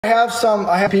I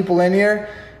have people in here.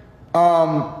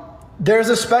 There's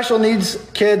a special needs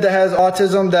kid that has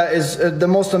autism that is the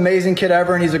most amazing kid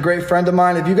ever, and he's a great friend of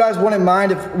mine. If you guys wouldn't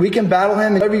mind, if we can battle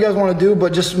him, whatever you guys want to do,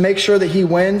 but just make sure that he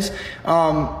wins.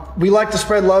 We like to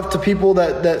spread love to people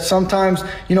that sometimes,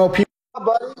 people.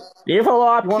 You have a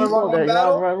lot of people there. You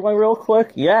want to run one real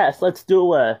quick? Yes, let's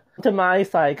do it. Come to my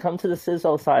side. Come to the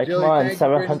Sizzle side. Jilly, come on,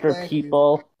 700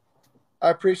 people.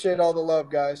 I appreciate all the love,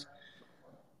 guys.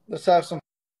 Let's have some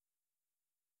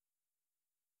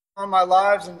on my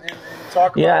lives and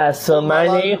talk about so my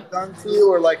name done to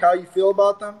you, or like how you feel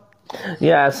about them.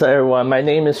 So everyone, my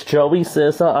name is Joey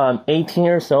Sizzle. I'm 18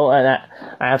 years old and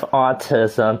I have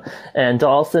autism. And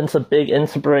Dawson's a big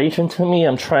inspiration to me.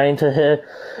 I'm trying to hit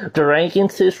the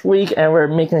rankings this week, and we're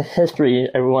making history,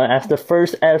 everyone, as the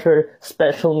first ever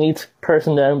special needs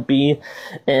person to be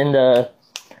in the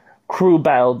crew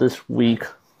battle this week.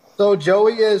 So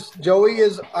Joey is,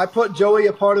 I put Joey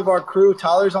a part of our crew.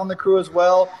 Tyler's on the crew as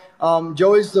well.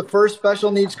 Joey's the first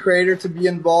special needs creator to be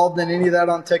involved in any of that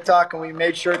on TikTok, and we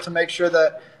made sure to make sure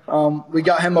that we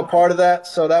got him a part of that.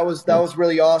 So that was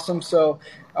really awesome. So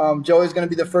Joey's going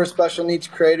to be the first special needs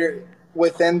creator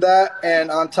within that, and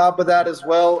on top of that as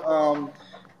well,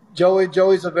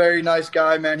 Joey's a very nice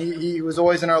guy, man. He was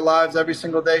always in our lives every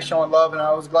single day showing love, and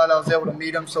I was glad I was able to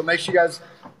meet him. So make sure you guys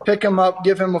pick him up,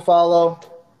 give him a follow.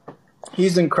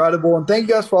 He's incredible, and thank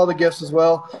you guys for all the gifts as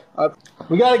well.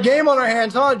 We got a game on our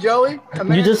hands, huh, Joey?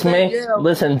 You just made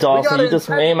listen, Dawson. You just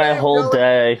made my whole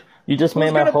day. You just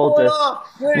made my whole day.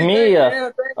 Me,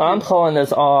 I'm pulling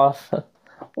this off.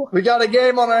 We got a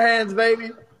game on our hands, baby.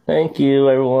 Thank you,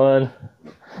 everyone.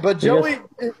 But Joey,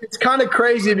 it's kind of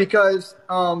crazy because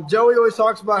Joey always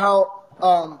talks about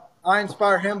how I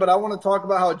inspire him, but I want to talk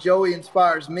about how Joey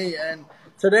inspires me. And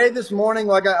today, this morning,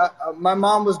 my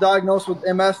mom was diagnosed with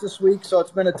MS this week, so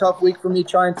it's been a tough week for me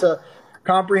trying to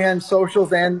comprehend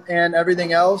socials and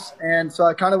everything else. And so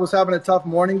I kind of was having a tough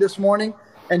morning this morning.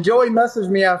 And Joey messaged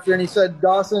me after, and he said,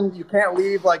 "Dawson, you can't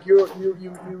leave. Like you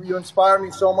inspire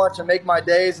me so much and make my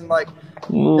days." And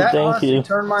that honestly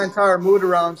turned my entire mood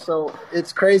around. So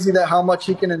it's crazy that how much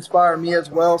he can inspire me as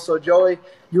well. So Joey,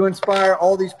 you inspire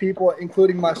all these people,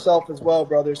 including myself as well,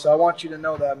 brother. So I want you to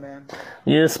know that, man.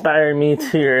 You inspire me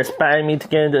too. You inspire me to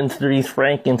get into these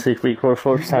rankings this week for the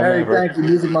first time ever. Thank you,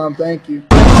 Music Mom. Thank you.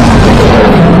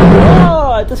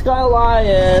 Oh, I just got a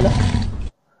lion.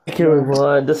 Thank you,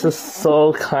 everyone. This is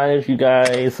so kind of you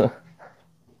guys.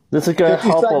 This is going to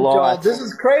help a lot. This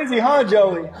is crazy, huh,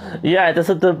 Joey? Yeah, this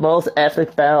is the most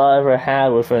epic battle I ever had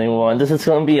with anyone. This is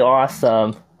going to be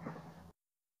awesome.